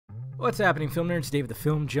What's happening, film nerds? Dave the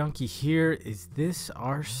Film Junkie here. Is this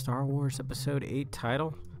our Star Wars Episode 8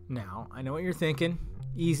 title? Now, I know what you're thinking.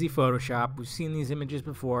 Easy Photoshop. We've seen these images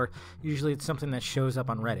before. Usually it's something that shows up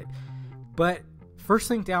on Reddit. But first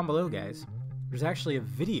link down below, guys, there's actually a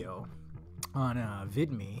video on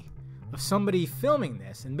VIII of somebody filming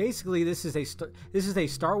this. And basically this is a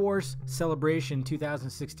Star Wars Celebration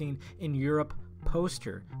 2016 in Europe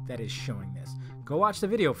poster that is showing this. Go watch the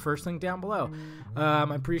video. First link down below. I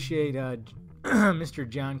appreciate Mr.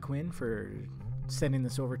 John Quinn for sending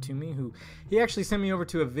this over to me. He actually sent me over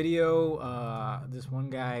to a video. This one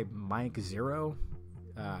guy, Mike Zero,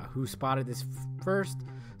 who spotted this first.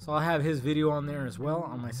 So I'll have his video on there as well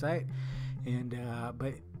on my site. And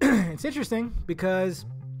but it's interesting because,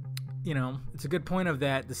 you know, it's a good point of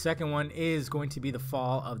that. The second one is going to be the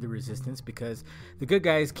fall of the Resistance because the good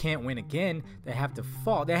guys can't win again. They have to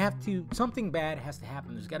fall. Something bad has to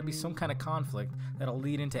happen. There's got to be some kind of conflict that'll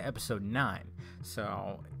lead into episode 9.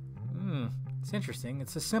 So, it's interesting.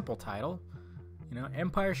 It's a simple title. You know,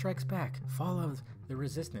 Empire Strikes Back, Fall of the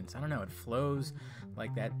Resistance. I don't know. It flows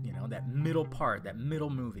like that, you know, that middle part, that middle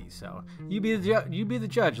movie. So you be the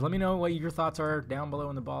judge. Let me know what your thoughts are down below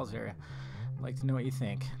in the balls area. I'd like to know what you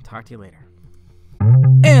think. Talk to you later.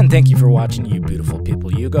 And thank you for watching, you beautiful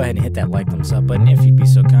people. You go ahead and hit that like, thumbs up button if you'd be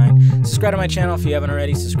so kind. Subscribe to my channel if you haven't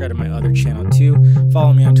already. Subscribe to my other channel too.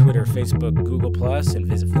 Follow me on Twitter, Facebook, Google+, and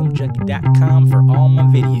visit filmjunkie.com for all my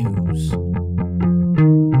videos.